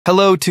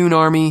Hello, Toon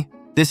Army.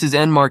 This is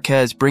N.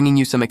 Marquez bringing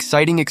you some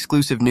exciting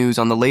exclusive news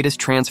on the latest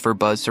transfer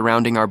buzz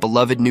surrounding our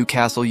beloved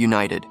Newcastle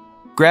United.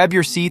 Grab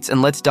your seats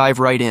and let's dive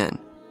right in.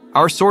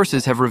 Our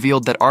sources have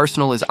revealed that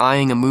Arsenal is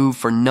eyeing a move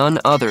for none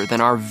other than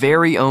our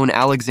very own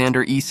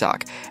Alexander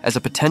Isak as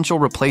a potential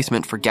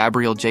replacement for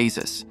Gabriel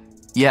Jesus.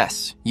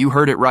 Yes, you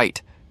heard it right.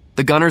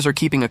 The Gunners are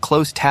keeping a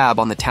close tab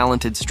on the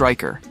talented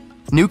striker.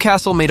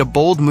 Newcastle made a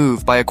bold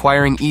move by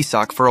acquiring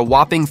Isak for a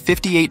whopping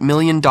 $58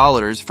 million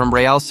from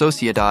Real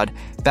Sociedad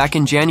back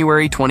in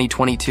January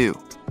 2022.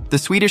 The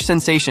Swedish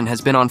sensation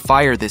has been on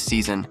fire this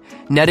season,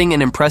 netting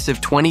an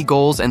impressive 20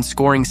 goals and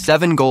scoring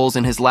 7 goals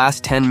in his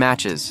last 10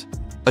 matches.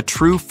 A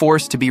true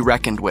force to be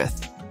reckoned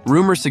with.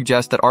 Rumors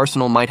suggest that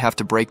Arsenal might have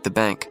to break the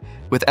bank,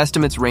 with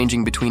estimates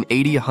ranging between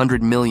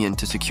 80–100 million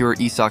to secure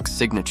Isak's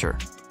signature.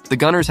 The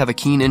Gunners have a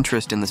keen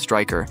interest in the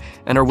striker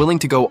and are willing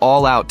to go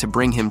all out to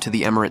bring him to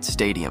the Emirates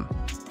Stadium.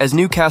 As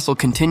Newcastle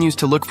continues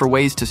to look for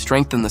ways to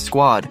strengthen the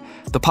squad,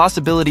 the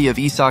possibility of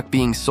Isak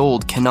being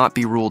sold cannot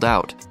be ruled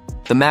out.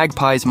 The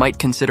Magpies might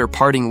consider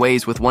parting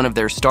ways with one of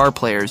their star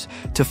players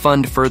to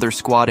fund further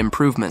squad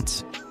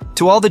improvements.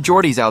 To all the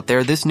Geordies out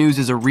there, this news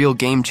is a real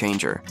game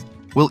changer.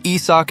 Will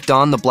Isak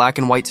don the black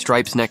and white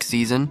stripes next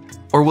season,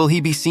 or will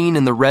he be seen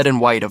in the red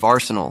and white of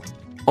Arsenal?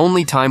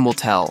 Only time will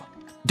tell.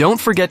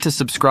 Don't forget to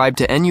subscribe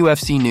to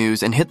NUFC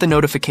News and hit the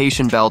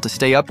notification bell to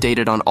stay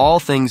updated on all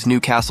things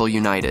Newcastle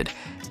United.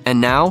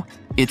 And now,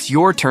 it's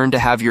your turn to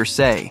have your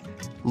say.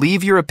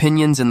 Leave your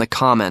opinions in the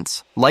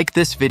comments, like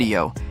this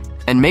video,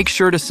 and make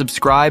sure to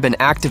subscribe and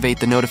activate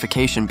the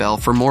notification bell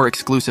for more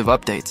exclusive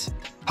updates.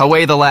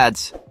 Away the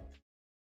lads!